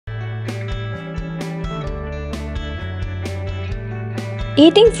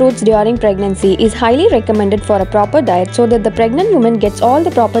Eating fruits during pregnancy is highly recommended for a proper diet so that the pregnant woman gets all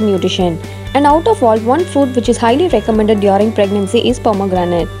the proper nutrition. And out of all, one fruit which is highly recommended during pregnancy is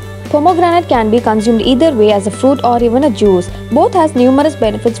pomegranate. Pomegranate can be consumed either way as a fruit or even a juice. Both has numerous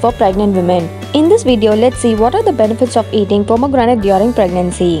benefits for pregnant women. In this video, let's see what are the benefits of eating pomegranate during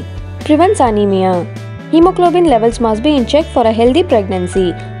pregnancy. Prevents anemia. Hemoglobin levels must be in check for a healthy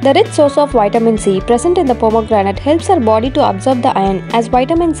pregnancy. The rich source of vitamin C present in the pomegranate helps our body to absorb the iron, as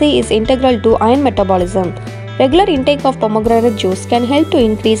vitamin C is integral to iron metabolism. Regular intake of pomegranate juice can help to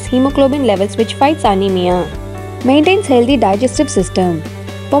increase hemoglobin levels, which fights anemia. Maintains healthy digestive system.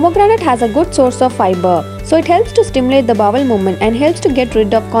 Pomegranate has a good source of fiber, so it helps to stimulate the bowel movement and helps to get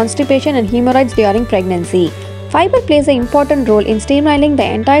rid of constipation and hemorrhoids during pregnancy. Fiber plays an important role in streamlining the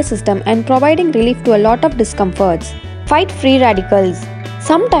entire system and providing relief to a lot of discomforts. Fight free radicals.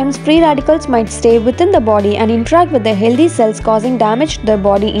 Sometimes free radicals might stay within the body and interact with the healthy cells, causing damage to the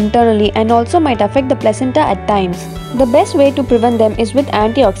body internally and also might affect the placenta at times. The best way to prevent them is with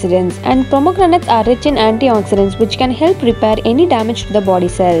antioxidants, and pomegranates are rich in antioxidants which can help repair any damage to the body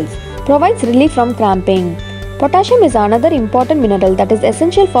cells. Provides relief from cramping. Potassium is another important mineral that is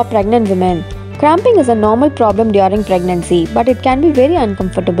essential for pregnant women. Cramping is a normal problem during pregnancy, but it can be very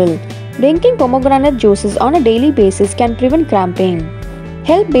uncomfortable. Drinking pomegranate juices on a daily basis can prevent cramping.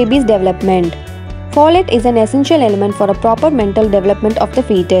 Help baby's development. Folate is an essential element for a proper mental development of the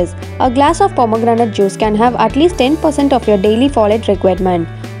fetus. A glass of pomegranate juice can have at least 10% of your daily folate requirement.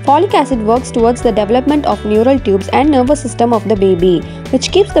 Folic acid works towards the development of neural tubes and nervous system of the baby,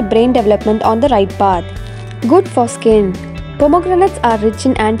 which keeps the brain development on the right path. Good for skin. Pomegranates are rich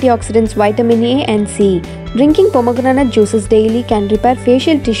in antioxidants vitamin A and C. Drinking pomegranate juices daily can repair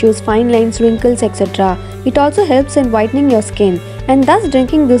facial tissues, fine lines, wrinkles, etc. It also helps in whitening your skin, and thus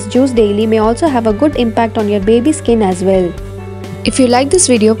drinking this juice daily may also have a good impact on your baby's skin as well. If you like this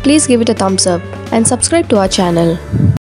video, please give it a thumbs up and subscribe to our channel.